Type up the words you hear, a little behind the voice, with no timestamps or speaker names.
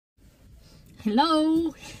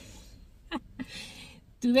Hello!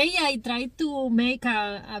 Today I tried to make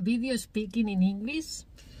a video speaking in English,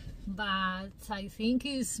 but I think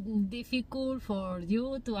it's difficult for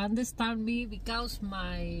you to understand me because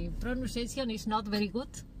my pronunciation is not very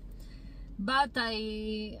good. But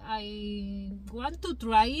I want to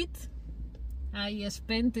try it. I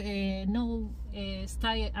spent a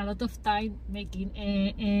lot of time making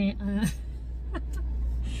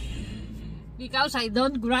because I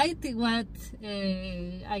don't write what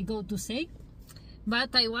I go to say,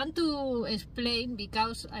 but I want to explain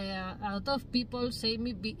because a lot of people say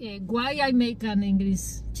me why I make an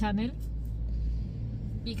English channel,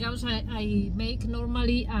 because I make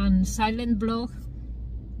normally an silent blog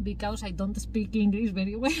because I don't speak English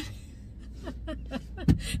very well.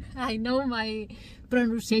 I know my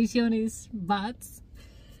pronunciation is bad.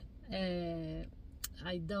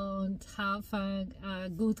 I don't have a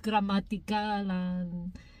good grammatical,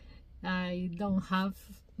 and I don't have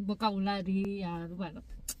vocabulary, and well,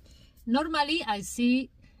 normally I see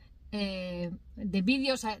the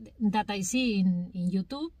videos that I see in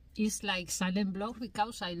YouTube is like silent blog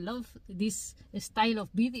because I love this style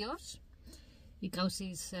of videos because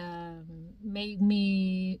it's make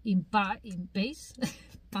me in pace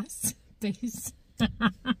pace.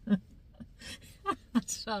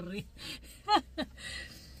 Sorry.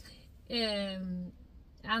 And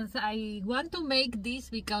I want to make this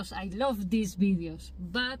because I love these videos,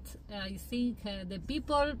 but I think the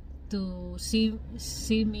people to see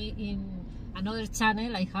me in another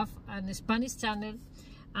channel. I have a Spanish channel,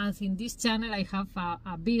 and in this channel I have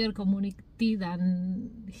a bigger community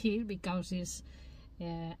than here because it's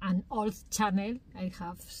an old channel. I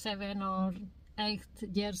have 7 or 8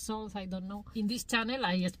 years old, I don't know. In this channel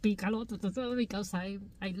I speak a lot because I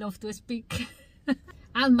love to speak.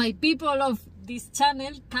 And my people of this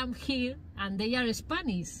channel come here and they are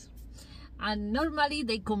Spanish, and normally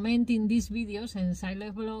they comment in these videos and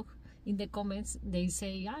silent blog. In the comments they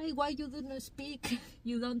say, why you don't speak,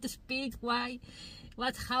 you don't speak, why,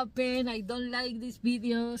 what happened, I don't like these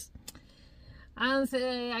videos. And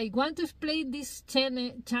I want to explain this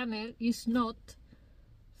channel is not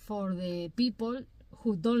for the people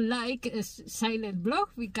who don't like a silent blog,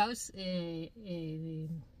 because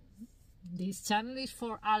this channel is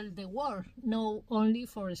for all the world, not only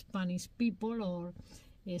for Spanish people or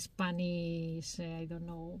Spanish, I don't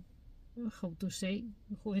know how to say,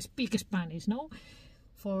 who speak Spanish, no?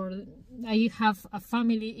 I have a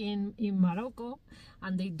family in Morocco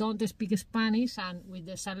and they don't speak Spanish, and with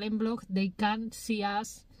the silent blog they can see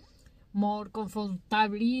us more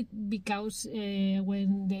comfortably because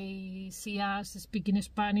when they see us speaking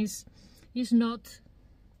Spanish it's not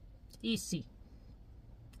easy.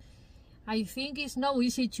 I think it's not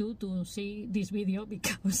easy to see this video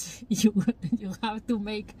because you have to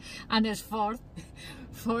make an effort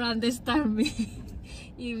for understand me.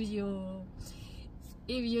 If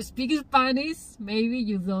you speak Spanish, maybe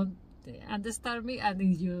you don't understand me, and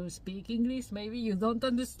if you speak English, maybe you don't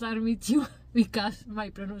understand me too because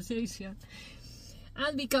my pronunciation,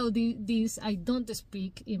 and because this I don't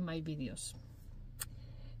speak in my videos.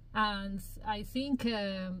 And I think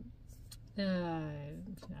a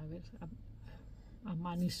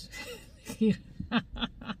man is here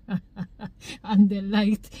and the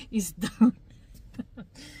light is down.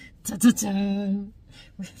 ¡Cha-cha-chan!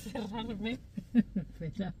 Voy a cerrarme.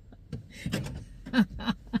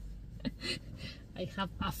 I have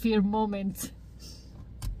a fear moment.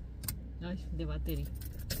 The battery.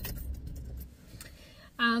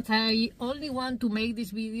 And I only want to make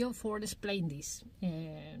this video for explain this.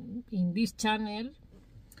 In this channel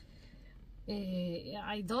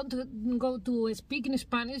I don't go to speak in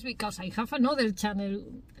Spanish because I have another channel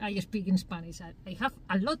I speak in Spanish. I have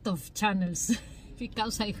a lot of channels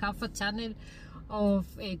because I have a channel of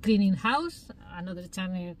cleaning house, another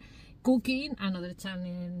channel cooking, another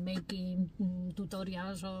channel making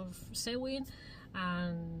tutorials of sewing,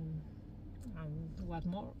 and what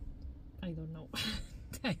more, I don't know.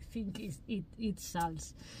 I think it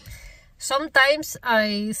sells. Sometimes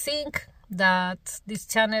I think that this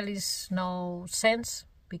channel is no sense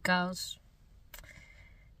because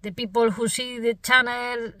the people who see the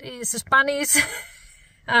channel is Spanish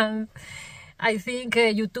and I think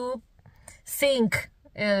YouTube think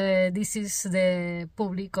this is the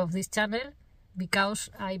public of this channel because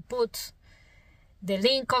I put the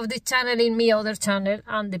link of this channel in my other channel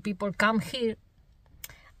and the people come here.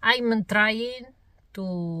 I'm trying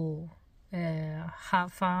to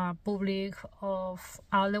have a public of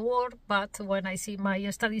all the world, but when I see my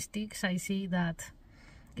statistics I see that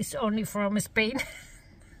it's only from Spain.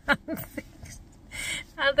 And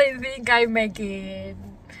I think I'm making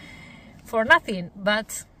for nothing,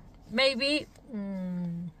 but maybe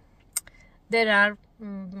there are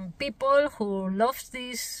people who love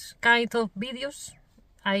this kind of videos.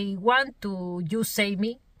 I want to you say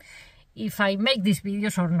me if I make these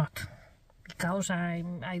videos or not, because I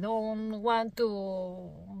don't want to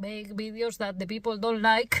make videos that the people don't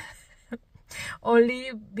like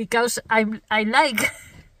only because I like.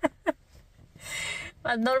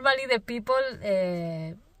 But normally the people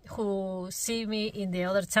who see me in the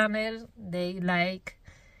other channel, they like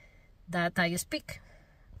that I speak,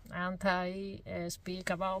 and I speak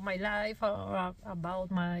about my life or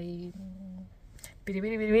about my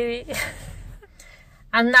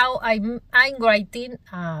and now I'm writing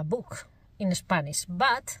a book in Spanish,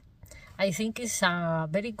 but I think it's a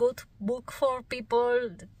very good book for people,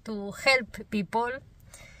 to help people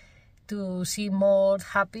to see more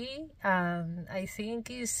happy, and I think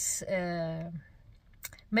it's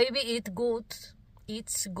maybe it's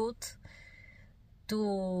good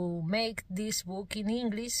to make this book in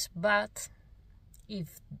English, but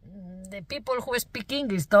if the people who speak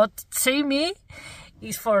English don't see me,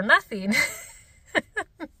 it's for nothing.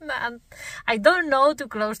 And I don't know to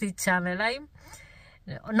close the channel. I'm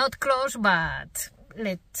not close, but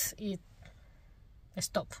let it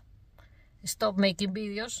stop making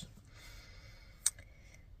videos,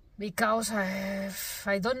 because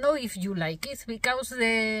I don't know if you like it, because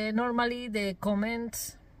normally the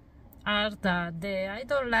comments are that I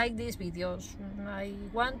don't like these videos, I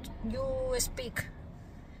want you speak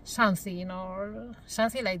something or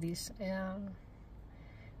something like this.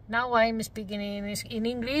 Now I'm speaking in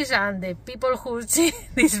English, and the people who see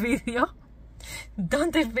this video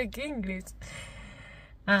don't speak English.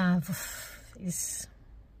 I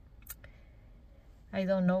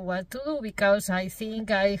don't know what to do, because I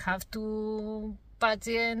think I have to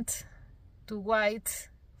patient to wait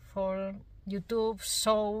for YouTube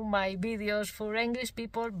show my videos for English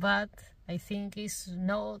people, but I think it's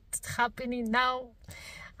not happening now,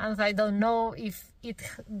 and I don't know if it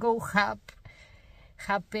go happen.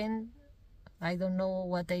 I don't know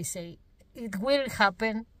what I say. It will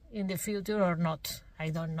happen in the future or not. I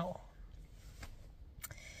don't know.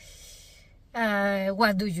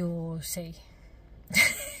 What do you say?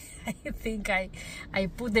 I think I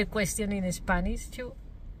put the question in Spanish too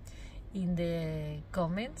in the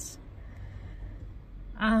comments,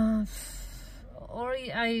 or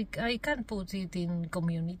I can put it in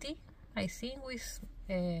community, I think, with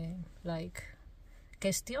like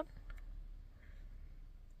question.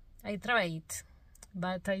 I try it,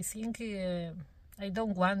 but I think I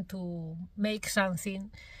don't want to make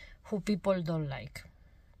something who people don't like.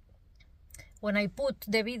 When I put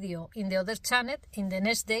the video in the other channel, in the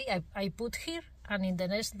next day I put here, and in the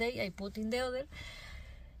next day I put in the other,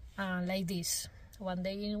 like this, one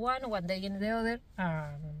day in one day in the other.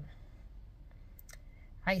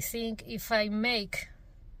 I think if I make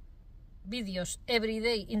videos every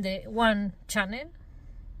day in the one channel,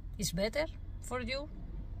 it's better for you.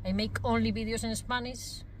 I make only videos in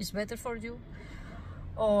Spanish, it's better for you.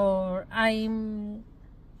 Or I'm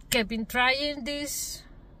keeping trying this.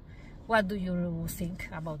 What do you think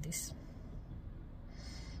about this?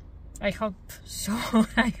 I hope so.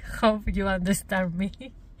 I hope you understand me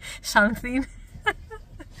something.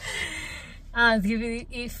 And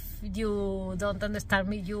if you don't understand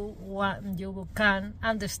me, you can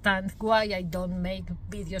understand why I don't make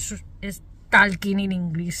videos talking in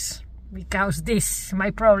English, because this is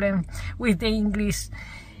my problem with the English,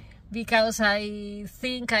 because I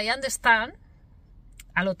think I understand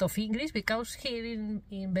a lot of English, because here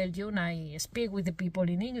in Belgium I speak with the people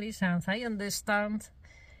in English and I understand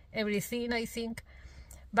everything, I think,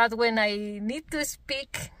 but when I need to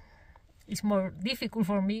speak, it's more difficult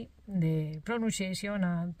for me, the pronunciation,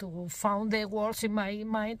 and to find the words in my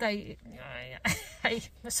mind. I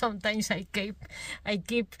sometimes I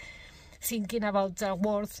keep thinking about a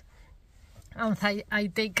word, and I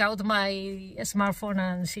take out my smartphone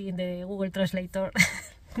and see in the Google Translator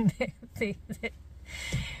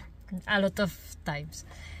a lot of times.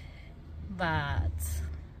 But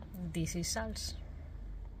this is false.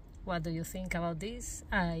 What do you think about this?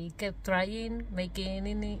 I kept trying, making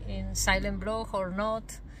in silent blog or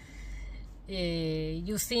not.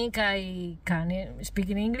 You think I can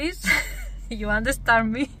speak in English? You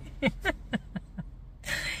understand me?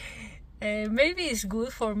 Maybe it's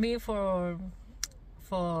good for me for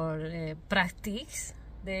practice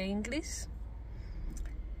the English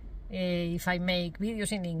if I make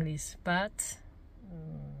videos in English, but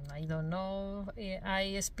I don't know,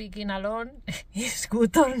 I speaking alone is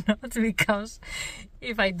good or not, because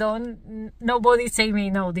if I don't, nobody say me,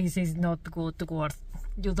 no, this is not good word.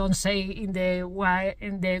 you don't say in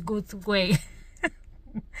the good way.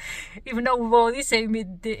 If nobody say me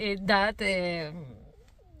that,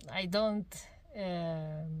 I don't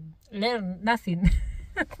learn nothing.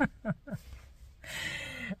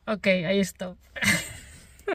 Okay, I stop.